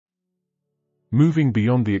moving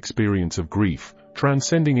beyond the experience of grief,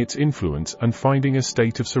 transcending its influence and finding a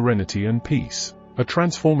state of serenity and peace. A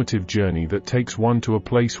transformative journey that takes one to a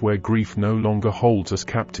place where grief no longer holds us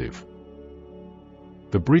captive.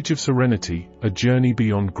 The Bridge of Serenity, a journey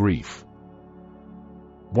beyond grief.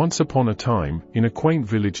 Once upon a time, in a quaint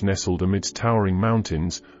village nestled amidst towering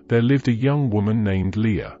mountains, there lived a young woman named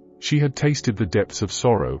Liya. She had tasted the depths of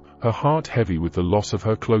sorrow, her heart heavy with the loss of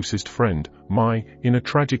her closest friend, Mai, in a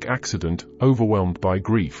tragic accident, overwhelmed by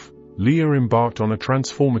grief. Liya embarked on a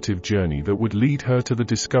transformative journey that would lead her to the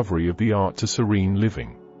discovery of the art to serene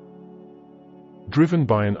living. Driven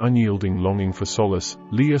by an unyielding longing for solace,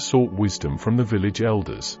 Liya sought wisdom from the village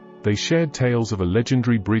elders. They shared tales of a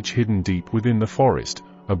legendary bridge hidden deep within the forest,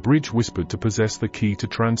 a bridge whispered to possess the key to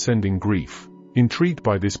transcending grief. Intrigued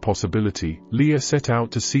by this possibility, Liya set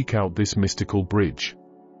out to seek out this mystical bridge.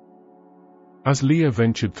 As Liya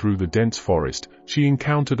ventured through the dense forest, she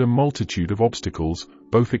encountered a multitude of obstacles,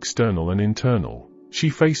 both external and internal. She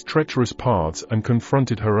faced treacherous paths and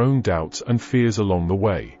confronted her own doubts and fears along the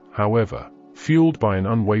way. However, fueled by an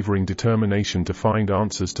unwavering determination to find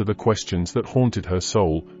answers to the questions that haunted her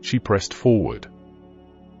soul, she pressed forward.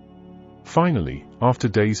 Finally, after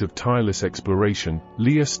days of tireless exploration,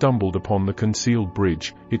 Liya stumbled upon the concealed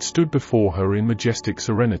bridge. It stood before her in majestic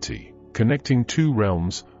serenity, connecting two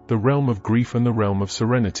realms, the realm of grief and the realm of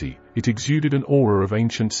serenity. It exuded an aura of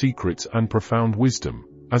ancient secrets and profound wisdom,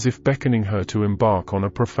 as if beckoning her to embark on a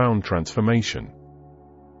profound transformation.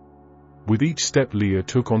 With each step Liya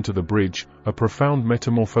took onto the bridge, a profound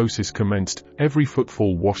metamorphosis commenced. Every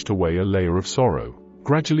footfall washed away a layer of sorrow,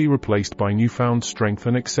 gradually replaced by newfound strength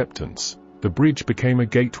and acceptance. The bridge became a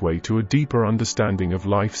gateway to a deeper understanding of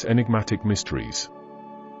life's enigmatic mysteries.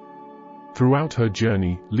 Throughout her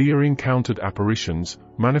journey, Liya encountered apparitions,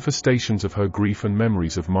 manifestations of her grief and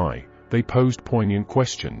memories of Mai. They posed poignant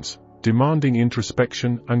questions, demanding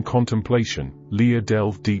introspection and contemplation. Liya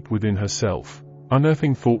delved deep within herself,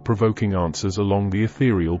 unearthing thought-provoking answers along the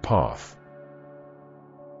ethereal path.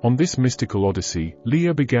 On this mystical odyssey,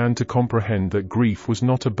 Liya began to comprehend that grief was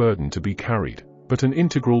not a burden to be carried, but an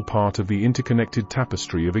integral part of the interconnected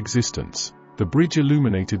tapestry of existence. The bridge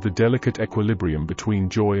illuminated the delicate equilibrium between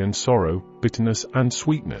joy and sorrow, bitterness and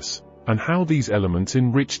sweetness, and how these elements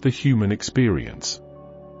enriched the human experience.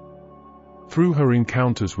 Through her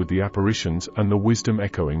encounters with the apparitions and the wisdom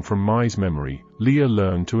echoing from Mai's memory, Liya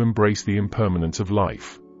learned to embrace the impermanence of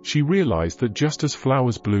life. She realized that just as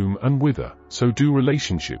flowers bloom and wither, so do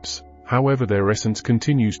relationships. However, their essence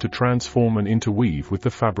continues to transform and interweave with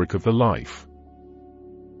the fabric of the life.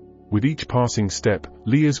 With each passing step,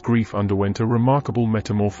 Liya's grief underwent a remarkable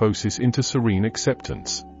metamorphosis into serene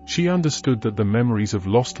acceptance. She understood that the memories of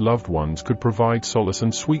lost loved ones could provide solace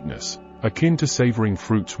and sweetness, akin to savoring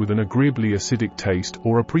fruits with an agreeably acidic taste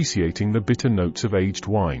or appreciating the bitter notes of aged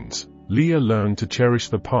wines. Liya learned to cherish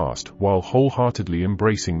the past while wholeheartedly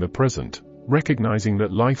embracing the present, recognizing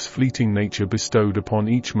that life's fleeting nature bestowed upon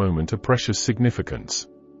each moment a precious significance.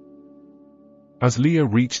 As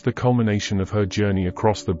Liya reached the culmination of her journey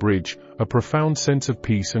across the bridge, a profound sense of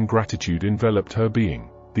peace and gratitude enveloped her being.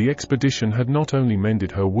 The expedition had not only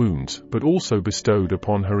mended her wounds, but also bestowed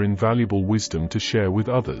upon her invaluable wisdom to share with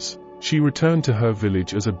others. She returned to her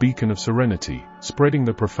village as a beacon of serenity, spreading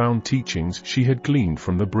the profound teachings she had gleaned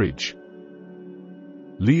from the bridge.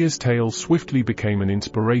 Liya's tale swiftly became an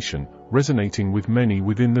inspiration, resonating with many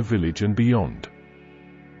within the village and beyond.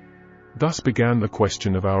 Thus began the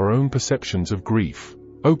question of our own perceptions of grief,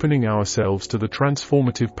 opening ourselves to the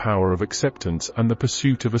transformative power of acceptance and the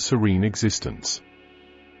pursuit of a serene existence.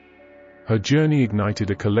 Her journey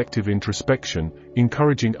ignited a collective introspection,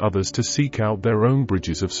 encouraging others to seek out their own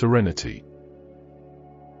bridges of serenity.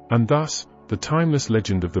 And thus, the timeless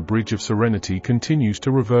legend of the Bridge of Serenity continues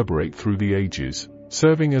to reverberate through the ages,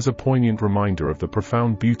 serving as a poignant reminder of the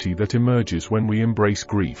profound beauty that emerges when we embrace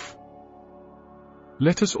grief.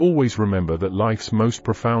 Let us always remember that life's most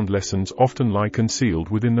profound lessons often lie concealed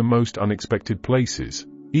within the most unexpected places,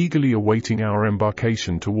 eagerly awaiting our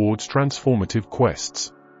embarkation towards transformative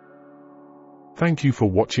quests. Thank you for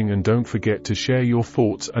watching, and don't forget to share your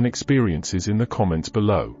thoughts and experiences in the comments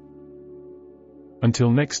below. Until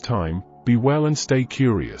next time, be well and stay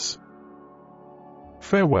curious.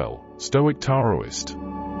 Farewell, Stoic Taoist.